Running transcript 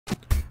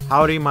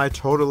Howdy my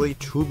totally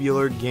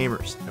tubular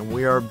gamers, and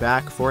we are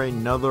back for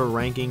another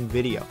ranking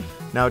video.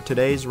 Now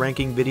today's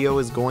ranking video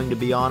is going to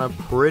be on a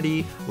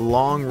pretty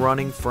long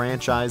running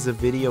franchise of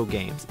video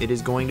games. It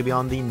is going to be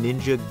on the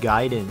Ninja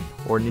Gaiden,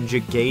 or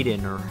Ninja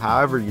Gaiden, or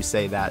however you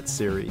say that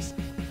series.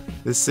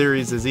 This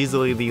series is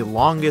easily the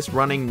longest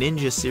running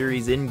ninja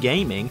series in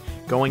gaming,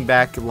 going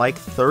back like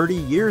 30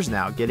 years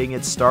now, getting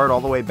its start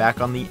all the way back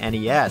on the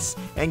NES,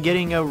 and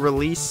getting a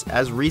release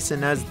as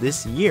recent as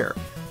this year.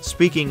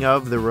 Speaking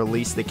of the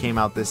release that came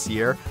out this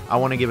year, I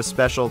want to give a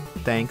special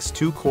thanks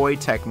to Koei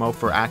Tecmo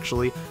for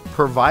actually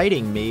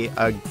providing me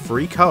a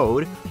free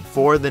code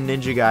for the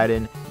Ninja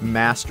Gaiden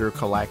Master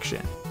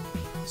Collection.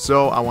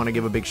 So I want to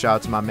give a big shout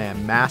out to my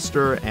man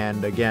Master,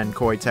 and again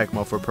Koei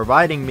Tecmo, for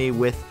providing me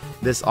with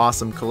this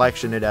awesome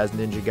collection. It has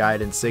Ninja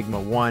Gaiden Sigma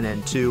 1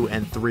 and 2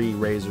 and 3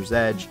 Razor's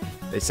Edge.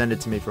 They send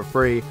it to me for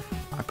free.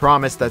 I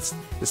promise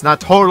it's not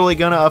totally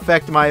gonna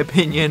affect my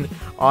opinion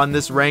on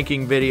this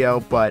ranking video,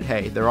 but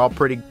hey, they're all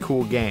pretty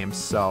cool games,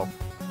 so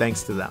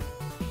thanks to them.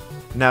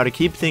 Now, to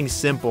keep things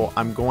simple,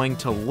 I'm going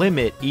to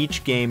limit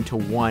each game to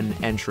one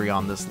entry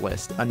on this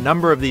list. A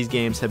number of these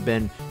games have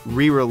been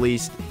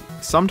re-released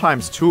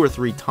sometimes 2 or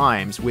 3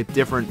 times with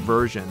different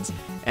versions,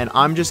 and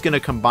I'm just going to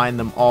combine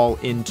them all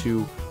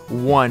into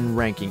one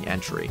ranking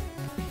entry.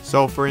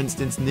 So for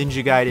instance,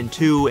 Ninja Gaiden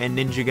 2 and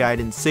Ninja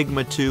Gaiden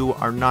Sigma 2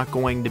 are not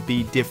going to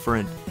be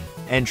different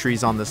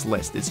entries on this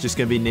list. It's just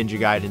going to be Ninja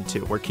Gaiden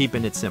 2. We're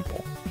keeping it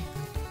simple.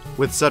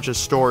 With such a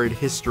storied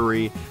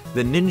history,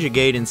 the Ninja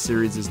Gaiden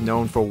series is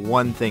known for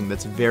one thing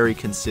that's very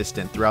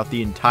consistent throughout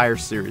the entire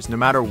series. No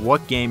matter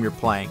what game you're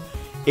playing,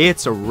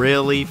 it's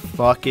really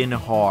fucking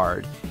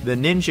hard. The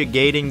Ninja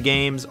Gaiden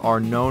games are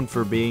known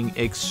for being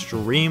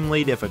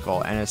extremely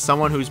difficult, and as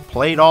someone who's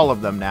played all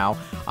of them now,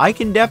 I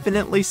can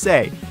definitely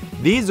say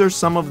these are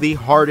some of the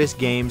hardest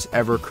games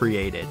ever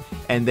created,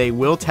 and they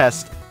will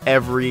test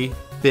every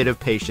bit of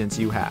patience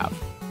you have.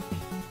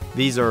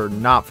 These are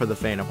not for the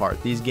faint of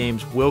heart. These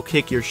games will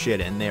kick your shit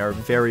in. They are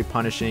very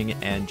punishing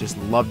and just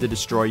love to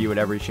destroy you at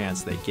every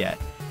chance they get.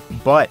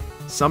 But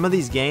some of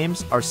these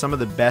games are some of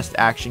the best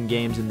action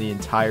games in the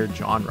entire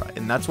genre,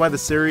 and that's why the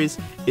series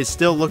is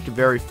still looked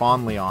very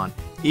fondly on,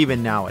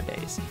 even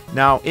nowadays.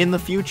 Now, in the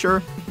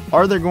future,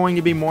 are there going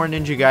to be more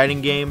Ninja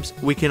Gaiden games?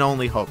 We can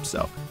only hope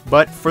so.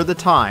 But for the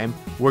time,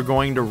 we're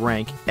going to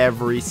rank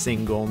every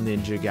single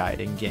Ninja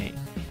Gaiden game.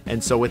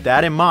 And so with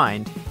that in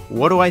mind,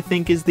 what do I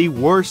think is the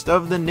worst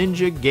of the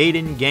Ninja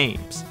Gaiden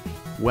games?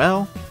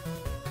 Well,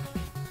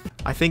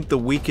 I think the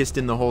weakest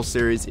in the whole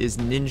series is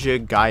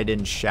Ninja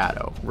Gaiden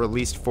Shadow,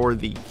 released for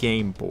the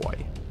Game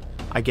Boy.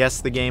 I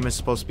guess the game is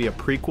supposed to be a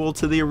prequel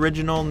to the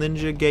original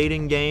Ninja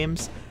Gaiden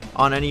games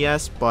on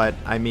NES, but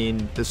I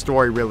mean, the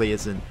story really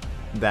isn't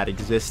that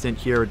existent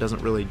here. It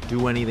doesn't really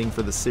do anything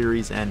for the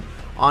series, and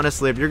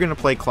honestly, if you're going to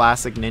play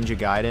classic Ninja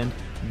Gaiden,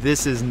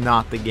 this is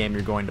not the game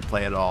you're going to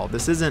play at all.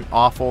 This isn't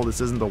awful, this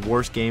isn't the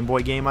worst Game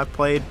Boy game I've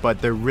played, but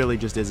there really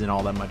just isn't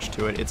all that much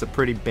to it. It's a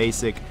pretty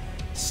basic,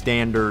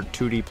 standard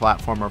 2D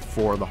platformer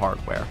for the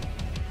hardware.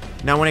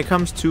 Now when it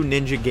comes to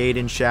Ninja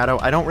Gaiden Shadow,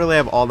 I don't really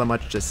have all that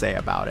much to say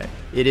about it.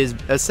 It is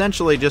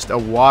essentially just a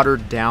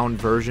watered down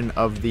version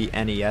of the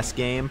NES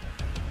game,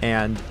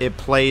 and it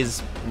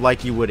plays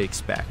like you would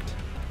expect.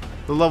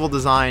 The level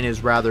design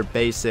is rather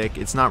basic,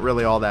 it's not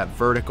really all that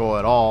vertical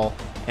at all,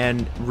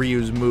 and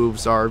Ryu's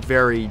moves are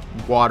very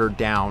watered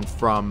down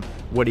from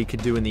what he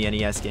could do in the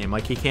NES game.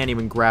 Like, he can't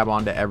even grab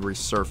onto every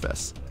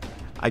surface.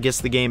 I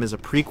guess the game is a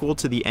prequel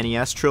to the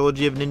NES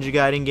trilogy of Ninja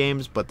Gaiden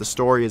games, but the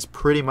story is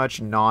pretty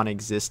much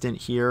non-existent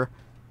here.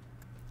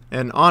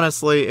 And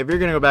honestly, if you're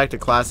going to go back to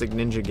classic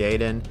Ninja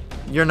Gaiden,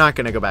 you're not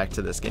going to go back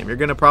to this game. You're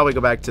going to probably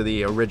go back to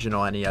the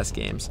original NES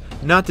games.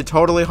 Not to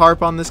totally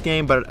harp on this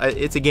game, but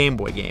it's a Game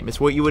Boy game. It's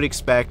what you would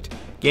expect.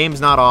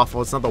 Game's not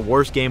awful. It's not the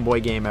worst Game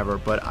Boy game ever,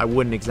 but I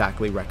wouldn't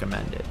exactly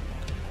recommend it.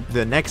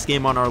 The next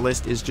game on our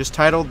list is just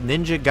titled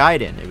Ninja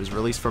Gaiden. It was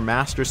released for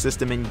Master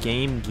System and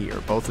Game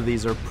Gear. Both of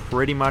these are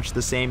pretty much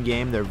the same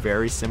game. They're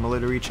very similar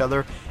to each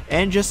other.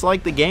 And just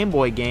like the Game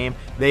Boy game,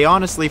 they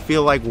honestly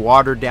feel like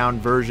watered down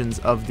versions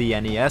of the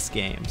NES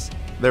games.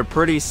 They're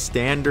pretty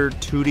standard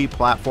 2D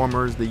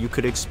platformers that you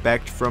could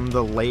expect from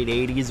the late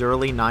 80s,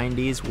 early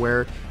 90s,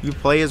 where you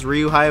play as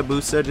Ryu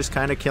Hayabusa, just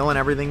kind of killing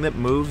everything that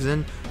moves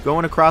and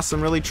going across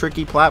some really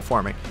tricky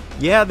platforming.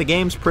 Yeah, the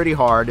game's pretty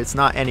hard. It's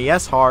not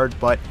NES hard,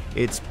 but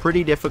it's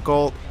pretty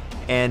difficult,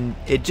 and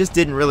it just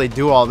didn't really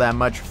do all that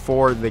much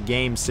for the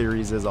game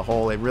series as a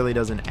whole. It really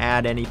doesn't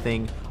add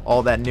anything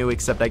all that new,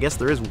 except I guess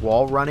there is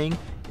wall running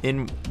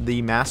in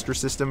the Master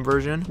System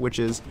version,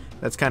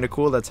 that's kind of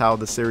cool. That's how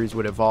the series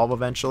would evolve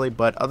eventually,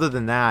 but other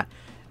than that,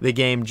 the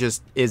game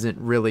just isn't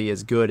really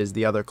as good as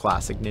the other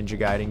classic Ninja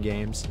Gaiden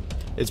games.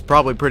 It's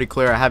probably pretty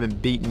clear I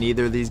haven't beaten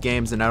either of these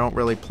games, and I don't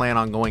really plan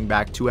on going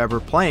back to ever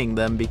playing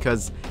them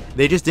because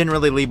they just didn't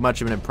really leave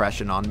much of an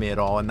impression on me at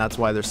all, and that's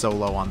why they're so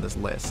low on this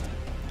list.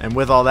 And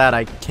with all that,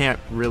 I can't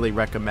really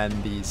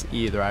recommend these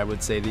either. I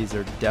would say these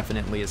are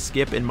definitely a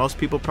skip, and most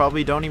people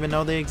probably don't even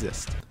know they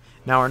exist.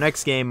 Now our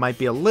next game might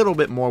be a little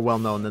bit more well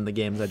known than the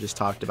games I just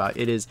talked about.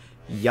 It is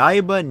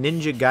Yaiba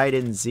Ninja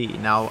Gaiden Z.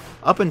 Now,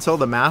 up until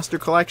the Master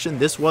Collection,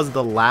 this was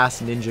the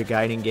last Ninja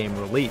Gaiden game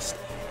released.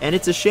 And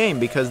it's a shame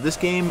because this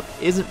game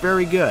isn't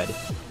very good.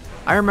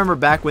 I remember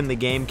back when the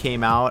game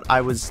came out,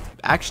 I was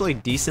actually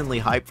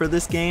decently hyped for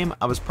this game.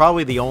 I was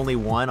probably the only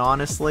one,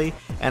 honestly.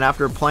 And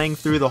after playing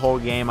through the whole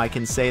game, I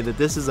can say that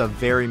this is a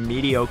very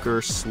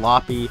mediocre,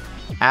 sloppy,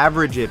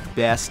 average at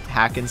best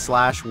hack and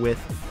slash with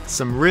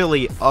some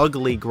really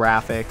ugly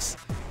graphics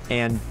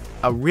and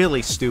a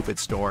really stupid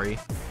story.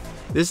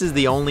 This is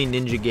the only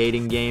Ninja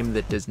Gaiden game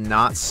that does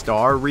not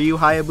star Ryu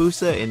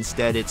Hayabusa.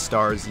 Instead, it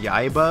stars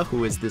Yaiba,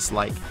 who is this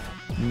like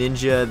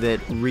ninja that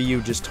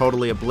Ryu just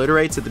totally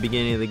obliterates at the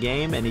beginning of the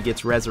game, and he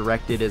gets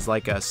resurrected as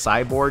like a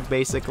cyborg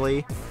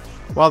basically.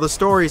 While the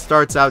story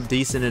starts out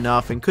decent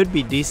enough and could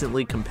be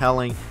decently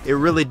compelling, it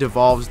really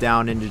devolves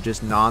down into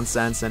just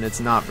nonsense and it's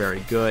not very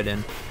good.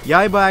 And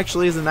Yaiba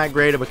actually isn't that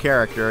great of a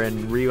character,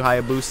 and Ryu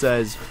Hayabusa,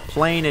 as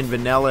plain and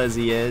vanilla as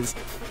he is,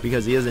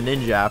 because he is a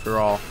ninja after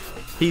all,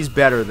 he's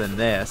better than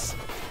this.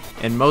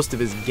 And most of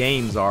his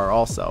games are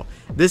also.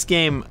 This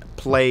game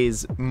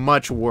plays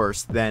much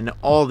worse than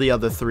all the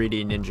other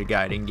 3D Ninja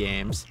Gaiden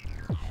games.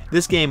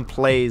 This game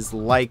plays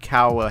like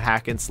how a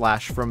hack and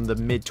slash from the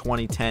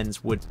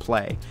mid-2010s would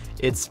play.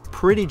 It's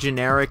pretty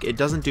generic, it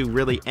doesn't do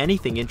really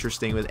anything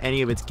interesting with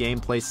any of its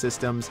gameplay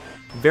systems.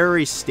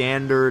 Very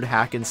standard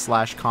hack and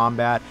slash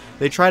combat.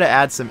 They try to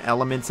add some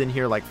elements in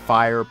here like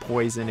fire,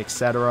 poison,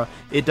 etc.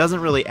 It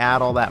doesn't really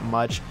add all that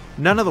much.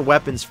 None of the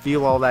weapons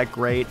feel all that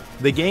great.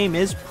 The game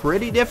is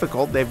pretty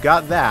difficult, they've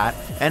got that.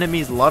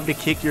 Enemies love to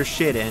kick your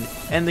shit in,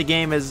 and the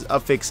game is a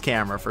fixed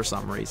camera for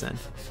some reason.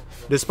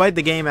 Despite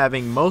the game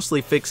having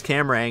mostly fixed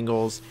camera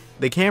angles,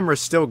 the camera is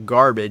still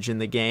garbage in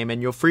the game,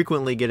 and you'll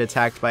frequently get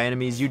attacked by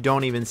enemies you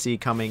don't even see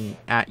coming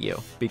at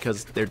you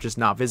because they're just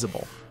not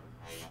visible.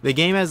 The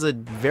game has a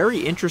very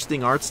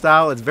interesting art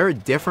style. It's very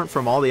different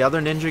from all the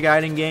other Ninja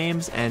Gaiden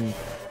games, and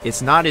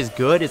it's not as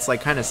good. It's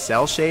like kind of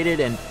cel shaded,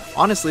 and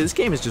honestly this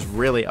game is just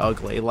really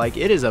ugly. Like,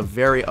 it is a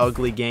very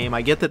ugly game.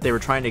 I get that they were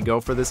trying to go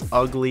for this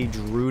ugly,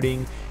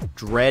 drooling,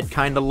 dread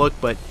kind of look,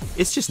 but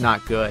it's just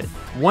not good.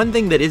 One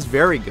thing that is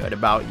very good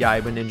about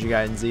Yaiba Ninja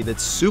Gaiden Z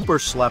that's super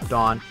slept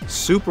on,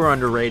 super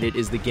underrated,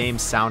 is the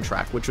game's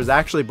soundtrack, which was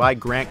actually by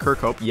Grant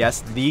Kirkhope.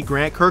 Yes, the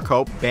Grant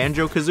Kirkhope,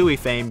 Banjo-Kazooie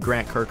fame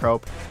Grant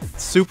Kirkhope.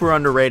 Super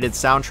underrated.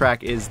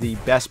 Soundtrack is the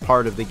best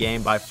part of the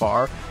game by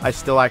far. I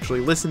still actually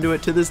listen to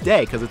it to this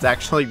day because it's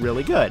actually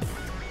really good.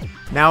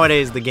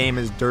 Nowadays the game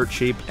is dirt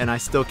cheap, and I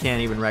still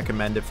can't even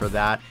recommend it for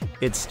that.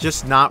 It's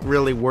just not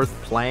really worth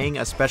playing,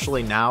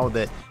 especially now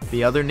that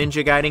the other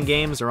Ninja Gaiden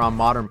games are on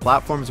modern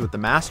platforms with the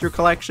Master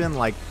Collection.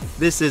 Like,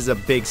 this is a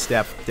big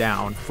step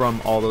down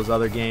from all those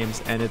other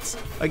games, and it's,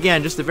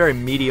 again, just a very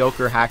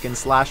mediocre hack and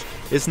slash.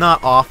 It's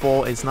not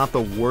awful, it's not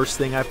the worst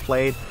thing I've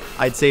played.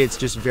 I'd say it's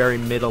just very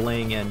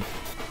middling, and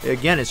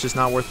again, it's just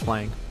not worth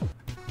playing.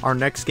 Our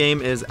next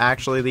game is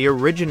actually the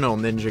original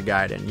Ninja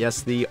Gaiden.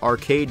 Yes, the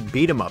arcade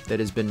beat-em-up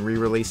that has been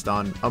re-released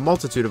on a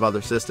multitude of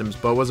other systems,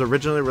 but was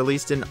originally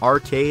released in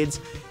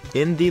arcades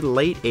in the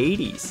late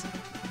 80s.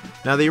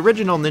 Now, the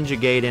original Ninja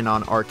Gaiden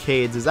on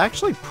arcades is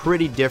actually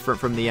pretty different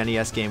from the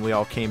NES game we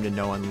all came to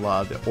know and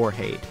love, or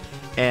hate.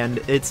 And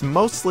it's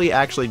mostly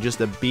actually just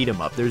a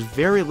beat-em-up. There's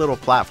very little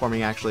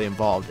platforming actually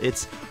involved.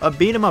 It's a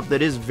beat-em-up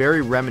that is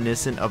very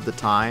reminiscent of the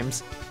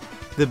times.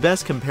 The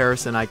best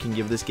comparison I can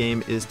give this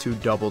game is to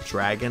Double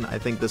Dragon. I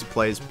think this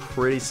plays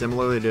pretty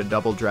similarly to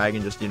Double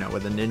Dragon, just, you know,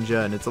 with a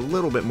ninja, and it's a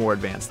little bit more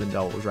advanced than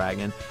Double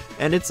Dragon.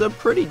 And it's a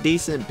pretty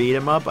decent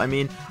beat-em-up. I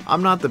mean,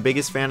 I'm not the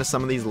biggest fan of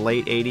some of these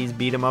late 80s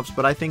beat-em-ups,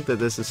 but I think that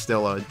this is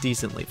still a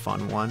decently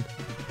fun one.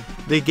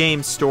 The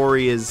game's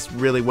story is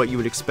really what you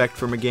would expect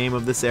from a game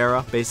of this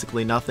era,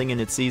 basically nothing,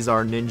 and it sees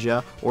our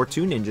ninja, or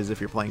two ninjas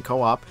if you're playing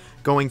co-op,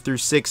 going through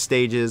 6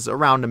 stages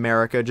around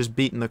America, just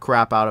beating the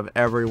crap out of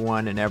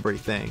everyone and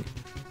everything.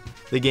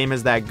 The game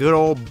has that good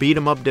old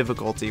beat-em-up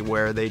difficulty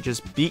where they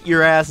just beat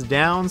your ass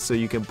down so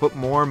you can put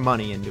more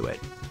money into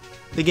it.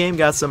 The game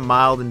got some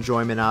mild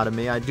enjoyment out of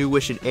me. I do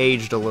wish it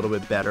aged a little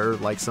bit better,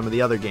 like some of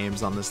the other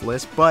games on this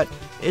list, but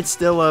it's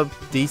still a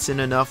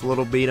decent enough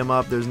little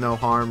beat-em-up. There's no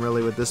harm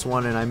really with this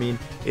one, and I mean,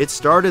 it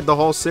started the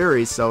whole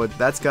series, so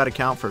that's got to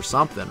count for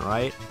something,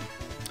 right?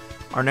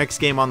 Our next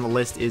game on the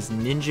list is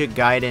Ninja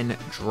Gaiden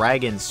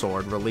Dragon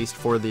Sword, released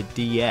for the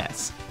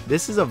DS.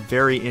 This is a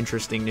very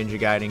interesting Ninja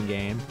Gaiden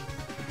game.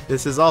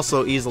 This is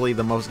also easily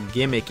the most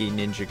gimmicky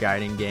Ninja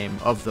Gaiden game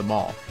of them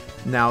all.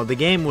 Now, the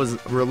game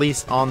was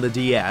released on the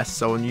DS,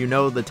 so you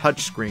know the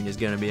touchscreen is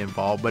going to be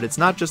involved, but it's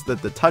not just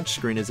that the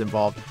touchscreen is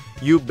involved.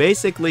 You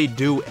basically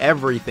do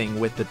everything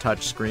with the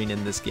touchscreen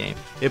in this game.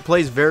 It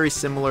plays very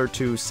similar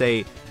to,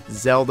 say,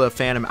 Zelda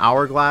Phantom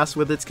Hourglass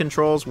with its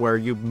controls, where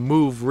you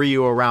move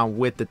Ryu around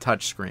with the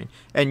touchscreen.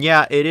 And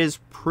yeah, it is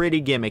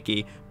pretty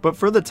gimmicky, but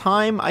for the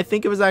time, I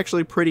think it was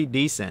actually pretty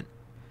decent.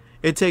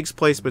 It takes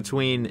place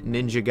between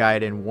Ninja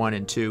Gaiden 1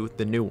 and 2,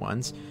 the new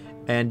ones,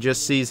 and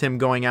just sees him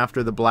going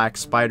after the Black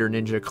Spider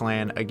Ninja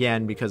Clan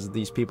again because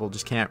these people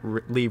just can't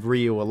leave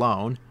Ryu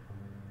alone.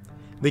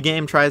 The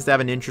game tries to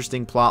have an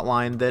interesting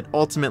plotline that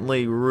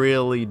ultimately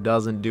really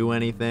doesn't do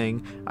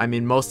anything. I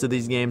mean, most of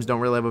these games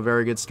don't really have a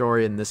very good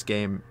story, and this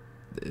game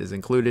is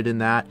included in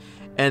that.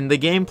 And the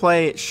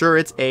gameplay, sure,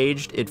 it's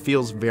aged. It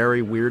feels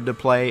very weird to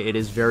play. It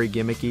is very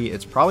gimmicky.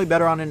 It's probably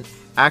better on an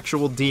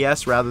actual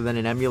DS rather than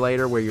an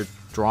emulator where you're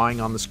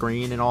drawing on the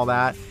screen and all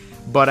that.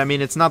 But I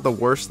mean, it's not the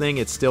worst thing.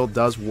 It still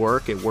does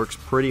work. It works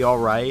pretty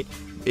alright.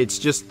 It's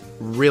just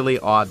really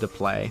odd to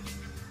play.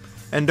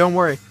 And don't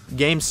worry,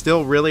 game's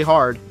still really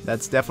hard.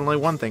 That's definitely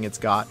one thing it's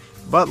got.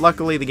 But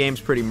luckily the game's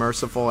pretty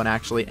merciful and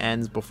actually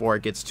ends before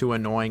it gets too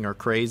annoying or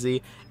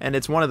crazy. And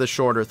it's one of the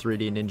shorter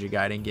 3D Ninja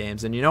Gaiden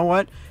games. And you know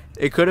what?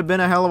 It could have been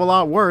a hell of a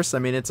lot worse. I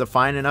mean, it's a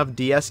fine enough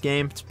DS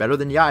game. It's better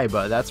than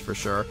Yaiba, that's for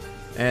sure.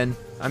 And,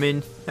 I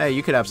mean, hey,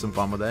 you could have some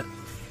fun with it.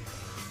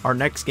 Our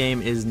next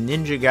game is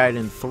Ninja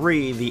Gaiden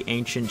 3, The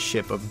Ancient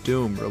Ship of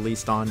Doom,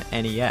 released on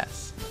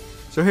NES.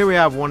 So here we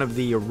have one of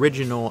the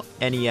original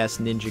NES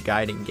Ninja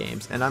Gaiden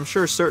games, and I'm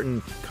sure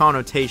certain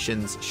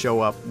connotations show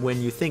up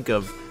when you think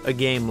of a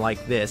game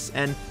like this,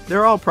 and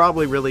they're all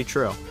probably really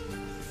true.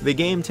 The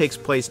game takes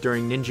place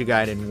during Ninja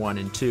Gaiden 1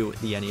 and 2,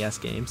 the NES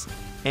games,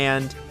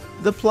 and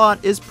the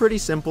plot is pretty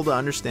simple to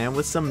understand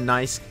with some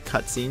nice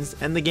cutscenes,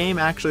 and the game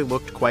actually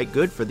looked quite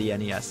good for the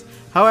NES.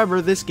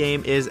 However, this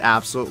game is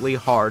absolutely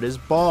hard as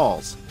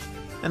balls.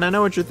 And I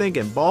know what you're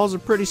thinking, balls are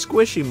pretty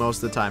squishy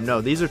most of the time.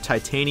 No, these are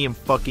titanium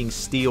fucking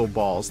steel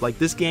balls. Like,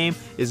 this game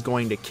is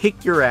going to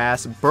kick your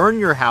ass, burn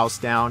your house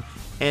down,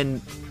 and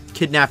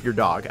kidnap your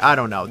dog. I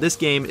don't know. This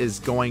game is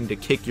going to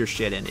kick your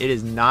shit in. It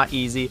is not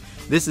easy.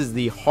 This is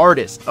the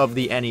hardest of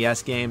the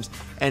NES games,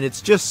 and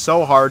it's just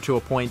so hard to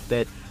a point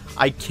that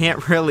I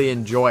can't really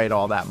enjoy it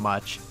all that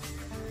much.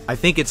 I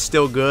think it's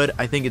still good.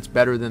 I think it's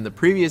better than the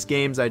previous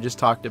games I just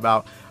talked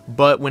about,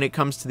 but when it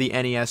comes to the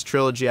NES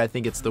trilogy, I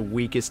think it's the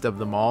weakest of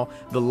them all.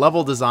 The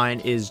level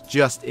design is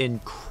just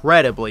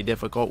incredibly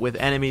difficult, with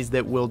enemies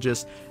that will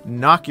just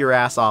knock your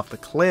ass off the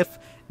cliff.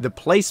 The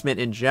placement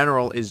in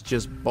general is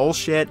just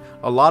bullshit.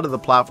 A lot of the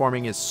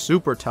platforming is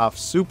super tough,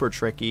 super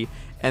tricky,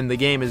 and the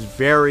game is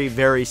very,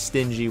 very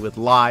stingy with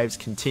lives,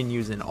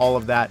 continues, and all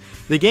of that.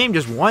 The game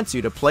just wants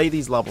you to play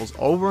these levels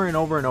over and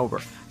over and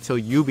over until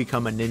you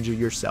become a ninja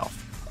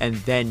yourself, and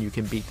then you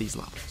can beat these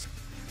levels.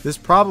 This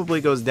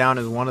probably goes down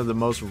as one of the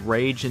most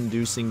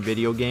rage-inducing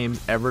video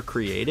games ever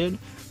created,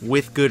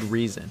 with good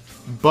reason.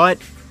 But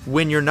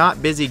when you're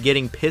not busy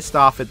getting pissed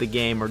off at the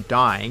game or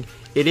dying,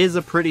 it is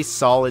a pretty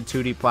solid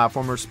 2D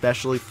platformer,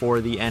 especially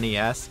for the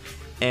NES,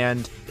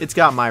 and it's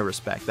got my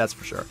respect, that's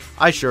for sure.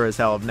 I sure as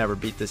hell have never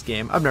beat this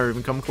game. I've never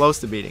even come close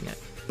to beating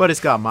it, but it's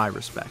got my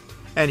respect.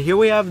 And here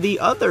we have the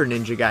other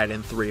Ninja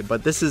Gaiden 3,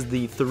 but this is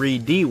the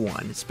 3D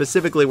one.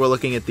 Specifically, we're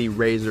looking at the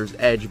Razor's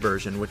Edge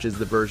version, which is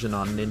the version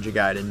on Ninja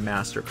Gaiden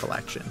Master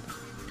Collection.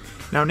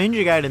 Now,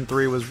 Ninja Gaiden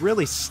 3 was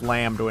really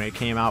slammed when it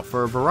came out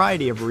for a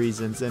variety of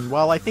reasons, and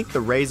while I think the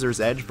Razor's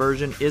Edge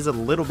version is a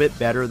little bit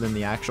better than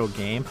the actual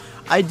game,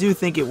 I do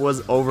think it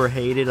was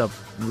overhated a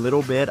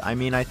little bit. I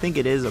mean, I think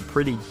it is a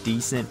pretty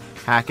decent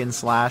hack and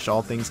slash,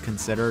 all things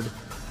considered.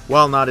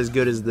 While not as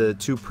good as the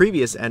two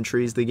previous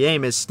entries, the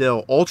game is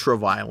still ultra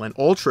violent,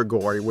 ultra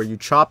gory, where you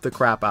chop the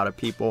crap out of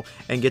people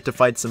and get to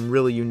fight some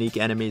really unique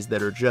enemies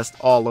that are just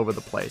all over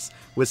the place,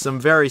 with some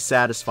very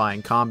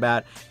satisfying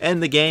combat,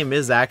 and the game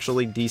is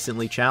actually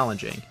decently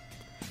challenging.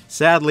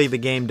 Sadly, the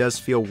game does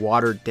feel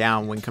watered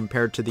down when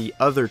compared to the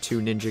other two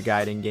Ninja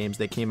Gaiden games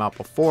that came out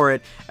before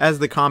it, as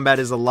the combat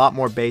is a lot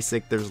more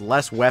basic, there's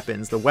less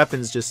weapons, the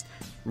weapons just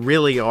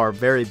really are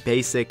very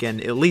basic,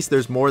 and at least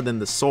there's more than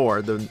the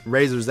sword. The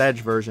Razor's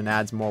Edge version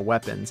adds more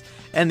weapons,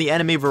 and the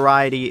enemy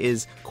variety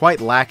is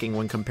quite lacking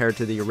when compared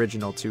to the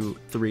original two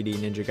 3D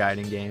Ninja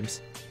Gaiden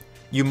games.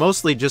 You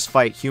mostly just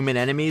fight human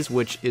enemies,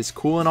 which is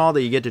cool and all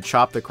that you get to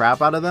chop the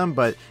crap out of them,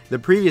 but the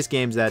previous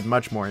games had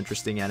much more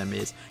interesting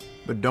enemies.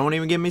 But don't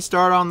even get me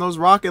started on those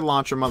rocket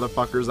launcher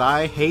motherfuckers.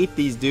 I hate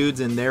these dudes,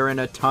 and they're in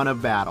a ton of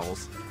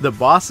battles. The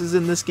bosses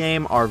in this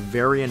game are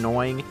very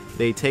annoying.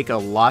 They take a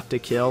lot to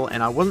kill,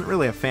 and I wasn't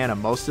really a fan of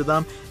most of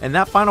them. And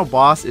that final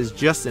boss is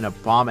just an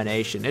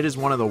abomination. It is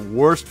one of the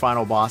worst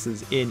final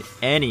bosses in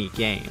any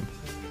game.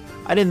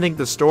 I didn't think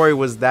the story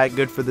was that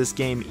good for this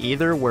game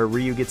either, where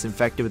Ryu gets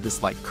infected with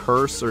this like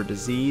curse or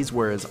disease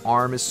where his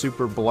arm is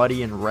super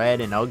bloody and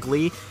red and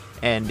ugly,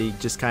 and he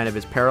just kind of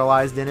is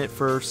paralyzed in it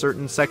for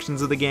certain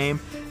sections of the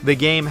game. The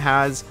game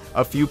has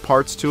a few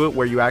parts to it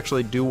where you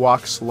actually do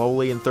walk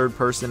slowly in third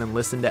person and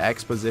listen to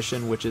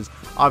exposition, which is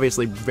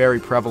obviously very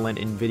prevalent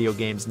in video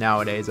games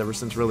nowadays, ever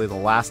since really The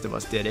Last of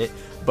Us did it.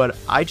 But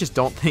I just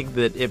don't think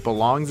that it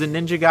belongs in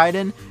Ninja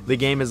Gaiden. The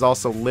game is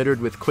also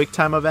littered with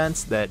QuickTime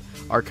events that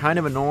are kind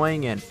of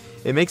annoying, and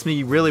it makes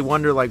me really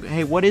wonder, like,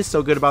 hey, what is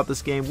so good about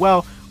this game?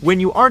 Well,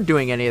 when you aren't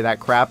doing any of that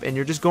crap and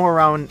you're just going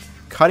around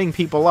cutting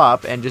people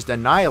up and just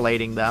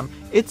annihilating them,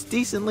 it's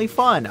decently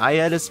fun. I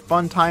had a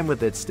fun time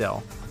with it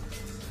still.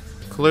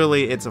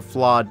 Clearly, it's a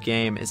flawed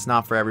game. It's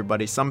not for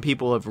everybody. Some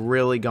people have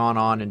really gone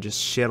on and just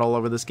shit all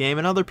over this game,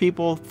 and other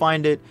people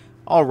find it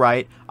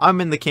alright.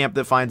 I'm in the camp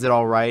that finds it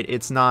alright.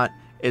 It's not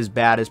as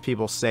bad as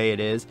people say it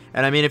is.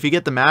 And I mean, if you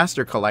get the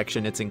Master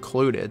Collection, it's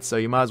included, so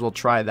you might as well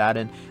try that.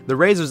 And the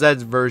Razor's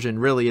Edge version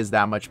really is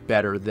that much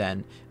better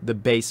than the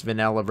base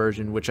vanilla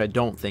version, which I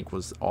don't think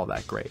was all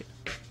that great.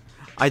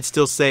 I'd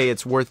still say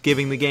it's worth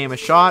giving the game a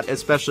shot,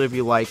 especially if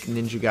you like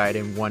Ninja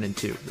Gaiden 1 and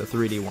 2, the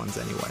 3D ones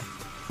anyway.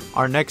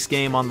 Our next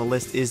game on the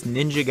list is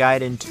Ninja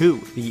Gaiden 2,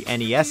 the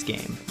NES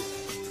game.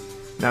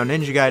 Now,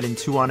 Ninja Gaiden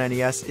 2 on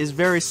NES is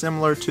very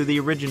similar to the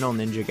original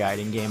Ninja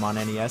Gaiden game on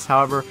NES,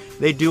 however,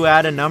 they do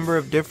add a number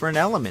of different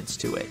elements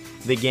to it.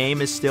 The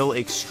game is still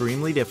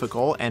extremely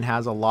difficult and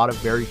has a lot of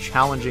very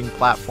challenging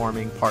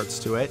platforming parts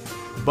to it,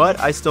 but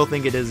I still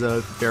think it is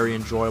a very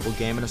enjoyable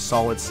game and a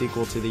solid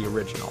sequel to the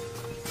original.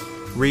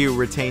 Ryu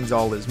retains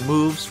all his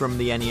moves from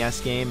the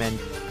NES game, and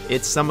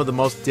it's some of the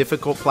most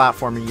difficult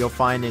platforming you'll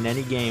find in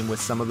any game,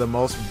 with some of the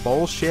most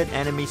bullshit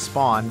enemy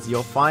spawns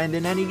you'll find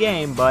in any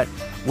game, but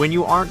when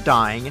you aren't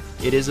dying,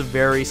 it is a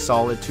very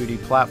solid 2D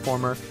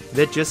platformer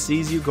that just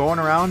sees you going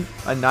around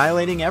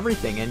annihilating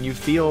everything, and you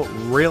feel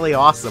really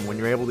awesome when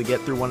you're able to get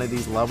through one of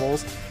these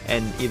levels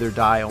and either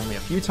die only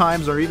a few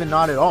times or even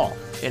not at all,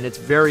 and it's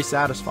very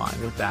satisfying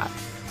with that.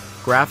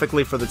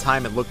 Graphically, for the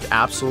time, it looked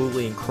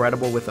absolutely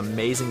incredible with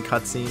amazing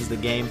cutscenes. The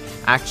game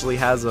actually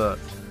has a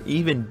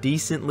even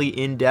decently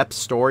in-depth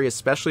story,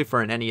 especially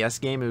for an NES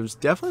game. It was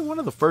definitely one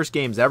of the first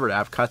games ever to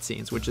have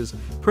cutscenes, which is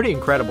pretty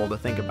incredible to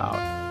think about.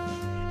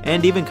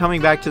 And even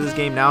coming back to this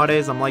game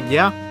nowadays, I'm like,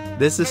 yeah,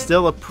 this is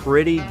still a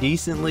pretty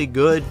decently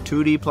good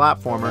 2D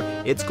platformer.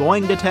 It's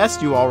going to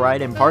test you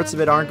alright, and parts of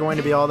it aren't going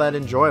to be all that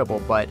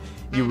enjoyable, but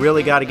you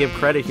really got to give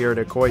credit here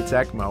to Koei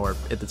Tecmo, or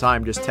at the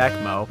time just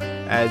Tecmo,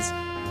 as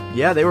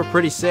yeah, they were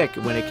pretty sick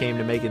when it came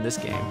to making this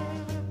game.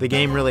 The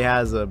game really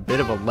has a bit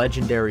of a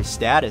legendary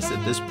status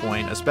at this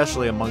point,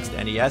 especially amongst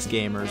NES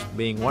gamers,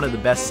 being one of the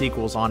best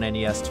sequels on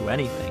NES to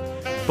anything.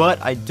 But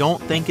I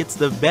don't think it's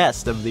the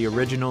best of the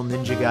original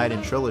Ninja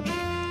Gaiden trilogy,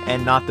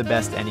 and not the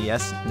best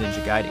NES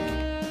Ninja Gaiden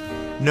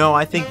game. No,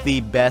 I think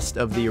the best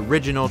of the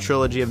original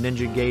trilogy of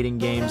Ninja Gaiden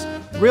games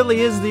really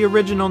is the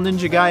original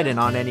Ninja Gaiden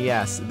on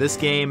NES. This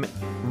game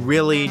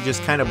really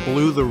just kind of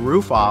blew the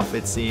roof off,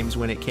 it seems,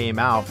 when it came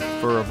out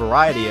for a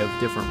variety of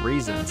different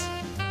reasons.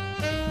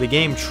 The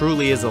game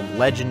truly is a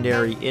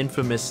legendary,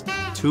 infamous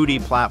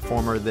 2D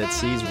platformer that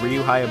sees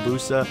Ryu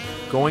Hayabusa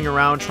going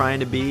around trying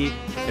to be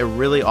a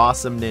really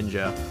awesome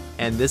ninja.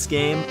 And this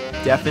game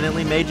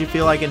definitely made you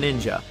feel like a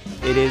ninja.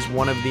 It is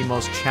one of the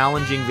most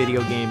challenging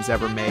video games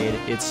ever made.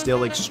 It's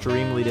still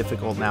extremely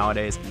difficult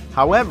nowadays.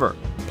 However,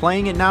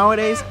 playing it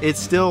nowadays, it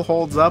still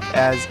holds up,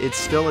 as it's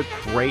still a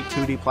great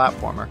 2D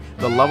platformer.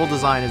 The level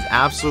design is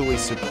absolutely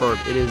superb.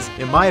 It is,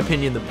 in my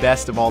opinion, the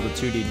best of all the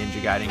 2D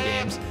Ninja Gaiden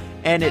games,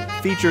 and it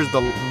features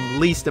the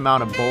least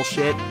amount of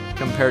bullshit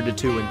compared to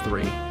 2 and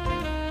 3.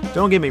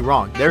 Don't get me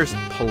wrong, there's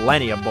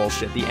plenty of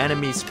bullshit. The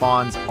enemy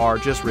spawns are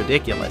just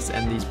ridiculous,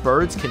 and these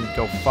birds can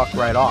go fuck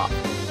right off.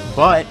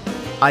 But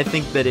I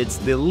think that it's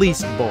the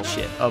least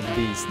bullshit of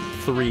these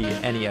 3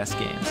 NES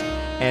games.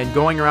 And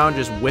going around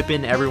just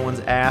whipping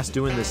everyone's ass,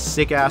 doing this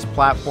sick-ass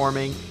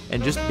platforming,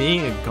 and just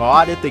being a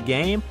god at the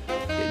game,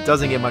 it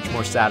doesn't get much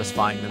more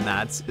satisfying than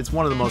that. It's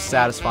one of the most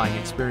satisfying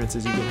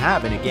experiences you can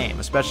have in a game,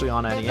 especially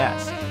on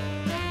NES.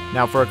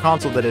 Now, for a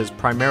console that is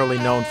primarily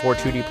known for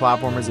 2D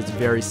platformers, it's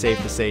very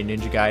safe to say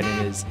Ninja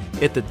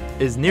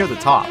Gaiden is near the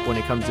top when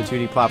it comes to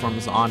 2D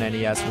platformers on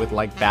NES, with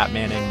like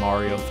Batman and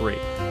Mario 3.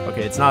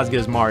 Okay, it's not as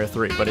good as Mario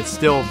 3, but it's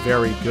still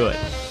very good.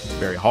 It's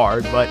very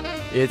hard, but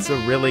it's a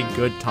really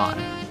good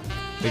time.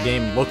 The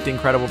game looked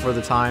incredible for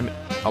the time,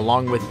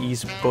 along with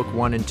Ys Book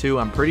 1 and 2.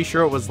 I'm pretty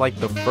sure it was like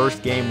the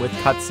first game with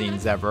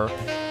cutscenes ever,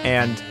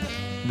 and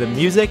the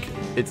music,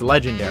 it's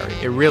legendary.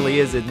 It really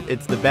is.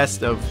 It's the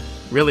best of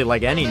really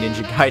like any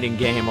Ninja Gaiden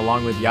game,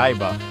 along with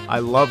Yaiba. I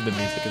love the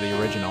music of the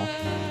original.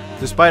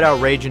 Despite how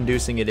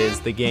rage-inducing it is,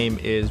 the game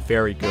is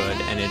very good,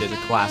 and it is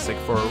a classic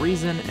for a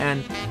reason,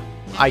 and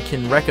I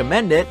can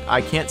recommend it.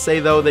 I can't say,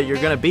 though, that you're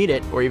going to beat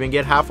it or even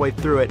get halfway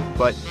through it,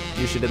 but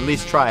you should at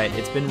least try it.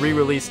 It's been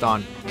re-released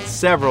on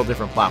several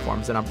different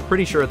platforms, and I'm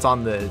pretty sure it's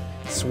on the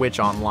Switch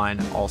Online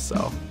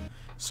also.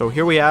 So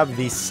here we have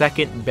the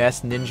second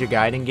best Ninja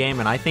Gaiden game,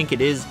 and I think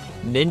it is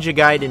Ninja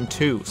Gaiden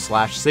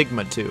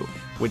 2/Sigma 2,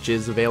 which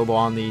is available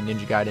on the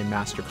Ninja Gaiden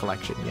Master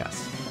Collection,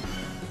 yes.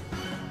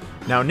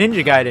 Now,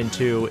 Ninja Gaiden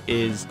 2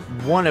 is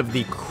one of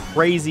the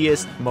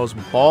craziest, most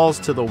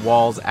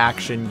balls-to-the-walls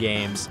action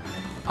games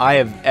I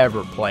have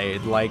ever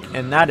played,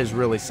 and that is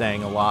really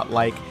saying a lot.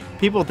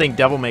 People think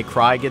Devil May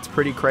Cry gets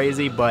pretty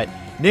crazy, but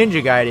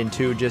Ninja Gaiden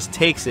 2 just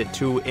takes it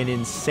to an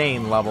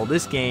insane level.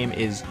 This game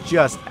is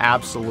just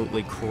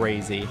absolutely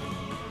crazy.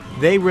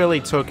 They really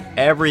took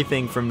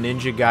everything from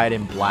Ninja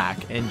Gaiden Black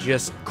and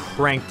just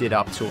cranked it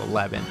up to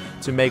 11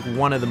 to make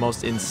one of the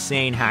most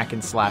insane hack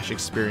and slash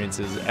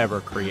experiences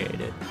ever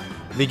created.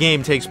 The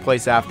game takes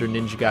place after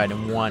Ninja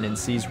Gaiden 1 and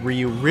sees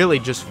Ryu really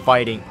just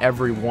fighting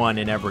everyone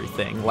and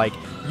everything.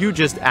 You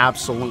just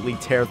absolutely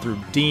tear through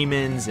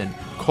demons and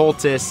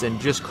cultists and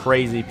just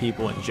crazy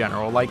people in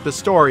general. The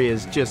story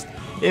is just,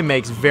 it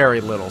makes very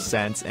little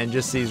sense, and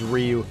just sees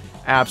Ryu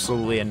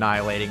absolutely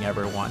annihilating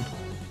everyone.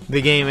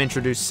 The game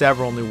introduced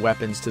several new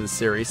weapons to the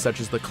series, such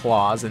as the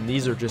claws, and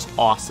these are just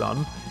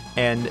awesome.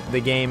 And the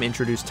game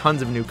introduced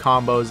tons of new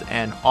combos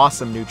and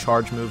awesome new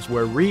charge moves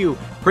where Ryu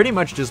pretty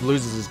much just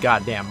loses his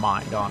goddamn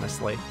mind,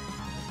 honestly.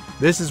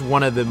 This is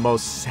one of the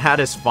most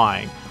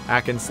satisfying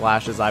hack and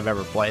slashes I've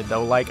ever played,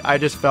 though. Like, I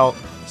just felt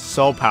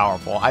so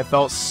powerful. I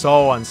felt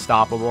so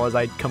unstoppable as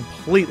I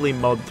completely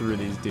mowed through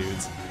these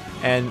dudes.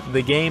 And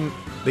the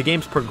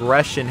game's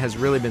progression has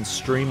really been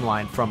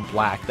streamlined from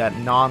Black. That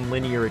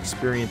non-linear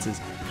experience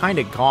is kind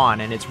of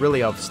gone, and it's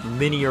really a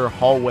linear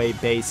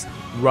hallway-based,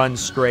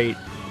 run-straight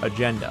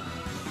agenda.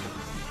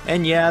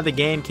 And yeah, the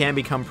game can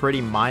become pretty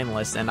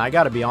mindless, and I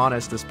gotta be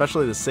honest,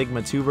 especially the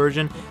Sigma 2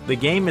 version, the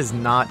game is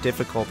not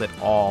difficult at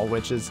all,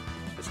 which is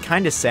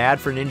kind of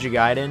sad for Ninja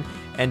Gaiden.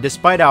 And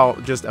despite how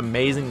just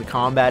amazing the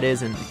combat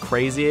is and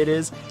crazy it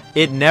is,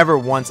 it never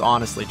once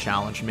honestly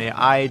challenged me.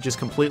 I just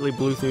completely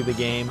blew through the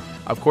game.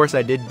 Of course,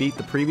 I did beat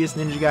the previous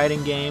Ninja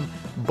Gaiden game,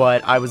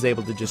 but I was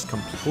able to just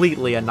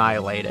completely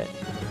annihilate it.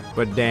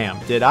 But damn,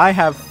 did I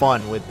have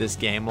fun with this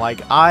game.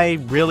 Like, I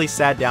really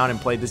sat down and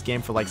played this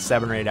game for like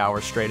 7 or 8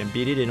 hours straight and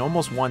beat it in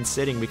almost one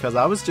sitting because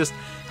I was just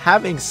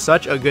having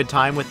such a good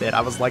time with it. I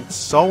was like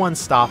so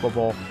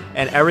unstoppable,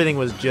 and everything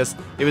was just,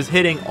 it was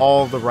hitting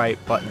all the right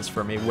buttons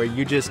for me, where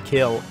you just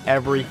kill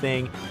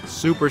everything.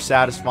 Super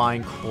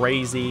satisfying,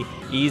 crazy,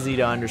 easy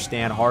to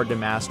understand, hard to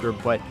master,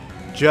 but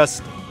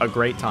just a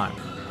great time.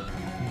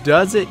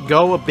 Does it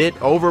go a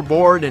bit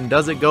overboard, and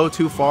does it go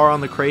too far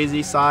on the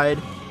crazy side?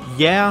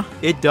 Yeah,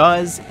 it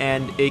does,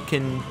 and it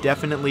can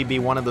definitely be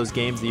one of those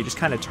games that you just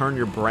kind of turn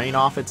your brain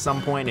off at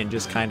some point and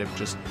just kind of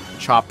just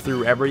chop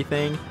through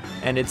everything,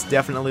 and it's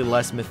definitely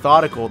less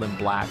methodical than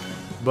Black,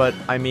 but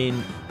I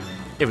mean,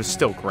 it was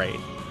still great.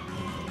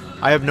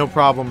 I have no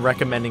problem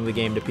recommending the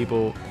game to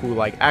people who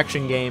like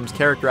action games,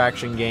 character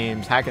action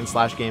games, hack and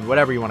slash games,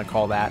 whatever you want to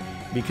call that,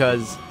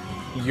 because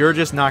you're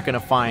just not going to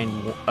find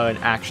an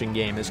action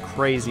game as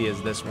crazy as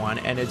this one,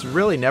 and it's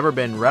really never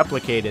been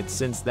replicated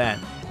since then.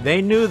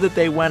 They knew that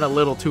they went a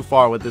little too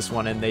far with this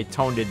one, and they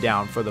toned it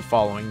down for the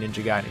following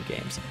Ninja Gaiden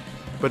games.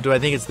 But do I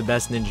think it's the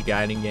best Ninja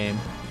Gaiden game?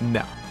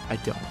 No, I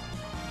don't.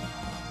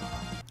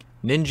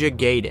 Ninja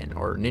Gaiden,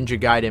 or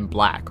Ninja Gaiden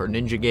Black, or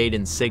Ninja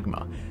Gaiden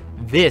Sigma.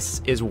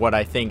 This is what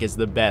I think is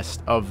the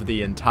best of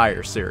the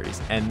entire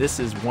series, and this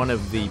is one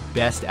of the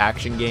best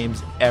action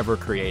games ever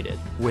created,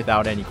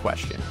 without any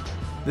question.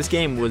 This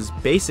game was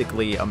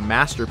basically a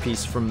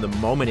masterpiece from the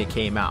moment it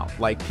came out.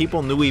 Like,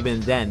 people knew even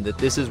then that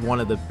this is one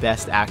of the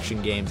best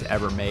action games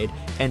ever made,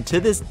 and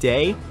to this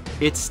day,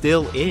 it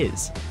still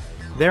is.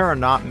 There are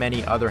not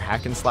many other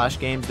hack and slash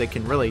games that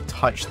can really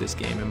touch this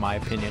game, in my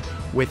opinion,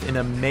 with an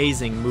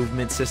amazing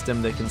movement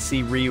system that can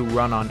see Ryu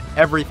run on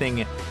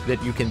everything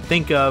that you can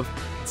think of,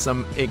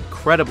 some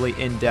incredibly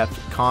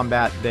in-depth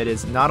combat that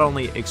is not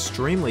only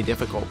extremely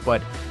difficult,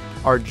 but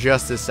are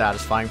just as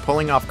satisfying.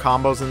 Pulling off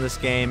combos in this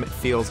game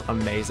feels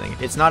amazing.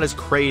 It's not as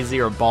crazy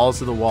or balls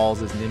to the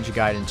walls as Ninja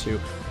Gaiden 2,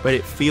 but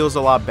it feels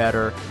a lot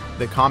better.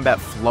 The combat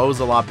flows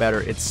a lot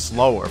better. It's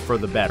slower for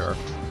the better,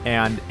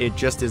 and it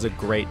just is a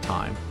great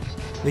time.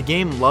 The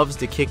game loves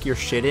to kick your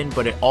shit in,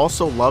 but it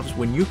also loves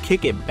when you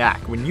kick it back.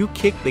 When you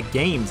kick the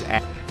game's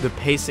ass. The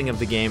pacing of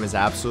the game is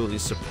absolutely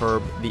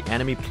superb. The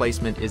enemy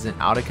placement isn't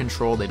out of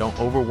control. They don't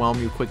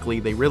overwhelm you quickly.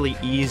 They really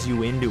ease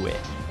you into it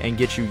and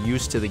get you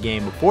used to the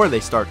game before they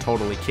start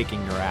totally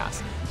kicking your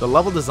ass. The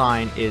level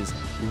design is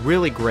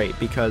really great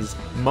because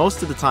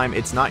most of the time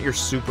it's not your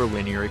super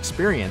linear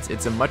experience.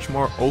 It's a much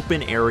more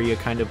open area,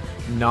 kind of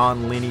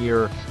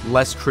non-linear,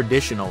 less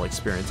traditional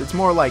experience. It's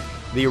more like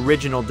the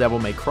original Devil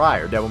May Cry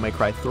or Devil May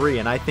Cry 3,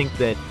 and I think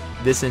that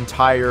this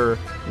entire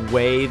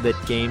way that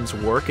games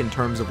work in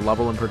terms of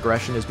level and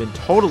progression has been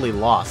totally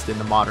lost in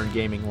the modern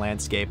gaming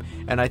landscape,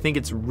 and I think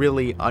it's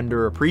really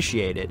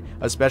underappreciated,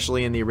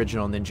 especially in the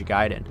original Ninja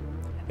Gaiden.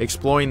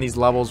 Exploring these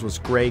levels was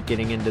great,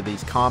 getting into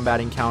these combat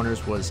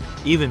encounters was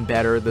even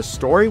better. The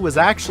story was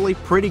actually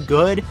pretty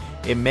good.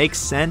 It makes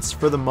sense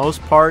for the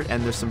most part,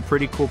 and there's some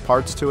pretty cool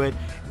parts to it.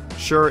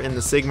 Sure, in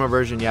the Sigma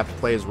version you have to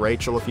play as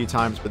Rachel a few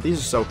times, but these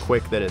are so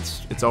quick that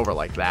it's over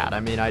like that. I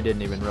mean, I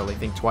didn't even really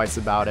think twice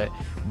about it.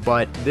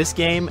 But this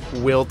game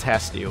will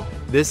test you.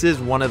 This is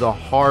one of the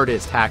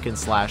hardest hack and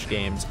slash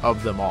games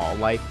of them all.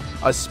 Like,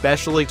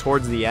 especially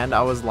towards the end,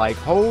 I was like,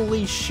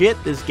 holy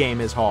shit, this game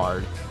is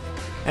hard.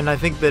 And I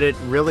think that it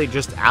really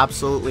just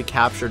absolutely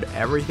captured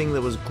everything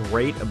that was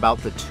great about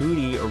the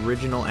 2D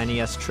original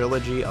NES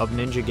trilogy of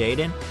Ninja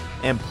Gaiden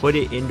and put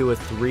it into a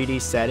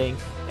 3D setting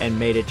and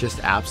made it just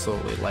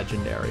absolutely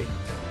legendary.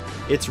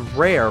 It's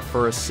rare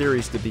for a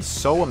series to be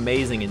so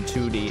amazing in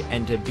 2D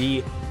and to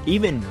be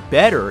even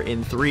better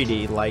in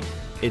 3D. Like,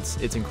 it's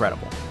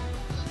incredible.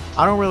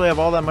 I don't really have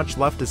all that much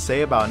left to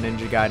say about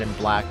Ninja Gaiden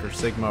Black or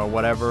Sigma or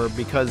whatever,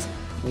 because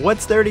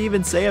what's there to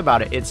even say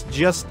about it? It's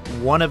just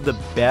one of the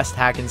best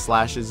hack and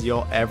slashes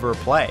you'll ever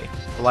play.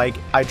 Like,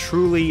 I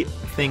truly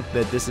think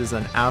that this is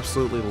an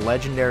absolutely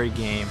legendary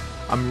game.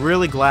 I'm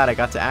really glad I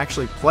got to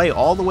actually play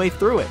all the way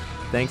through it.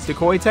 Thanks to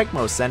Koei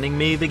Tecmo sending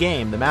me the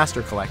game, the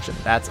Master Collection.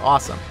 That's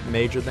awesome.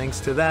 Major thanks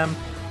to them.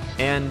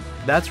 And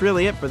that's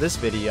really it for this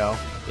video.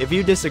 If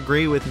you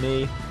disagree with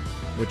me,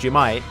 which you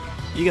might,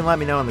 you can let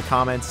me know in the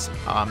comments.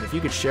 If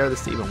you could share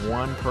this to even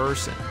one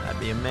person, that'd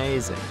be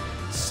amazing.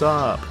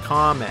 Sub,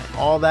 comment,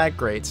 all that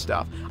great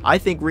stuff. I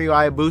think Ryu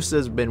Hayabusa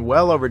has been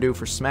well overdue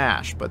for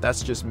Smash, but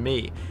that's just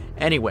me.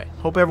 Anyway,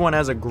 hope everyone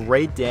has a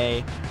great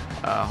day.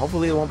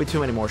 Hopefully there won't be too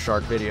many more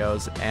shark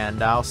videos,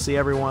 and I'll see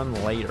everyone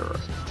later.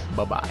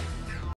 Bye-bye.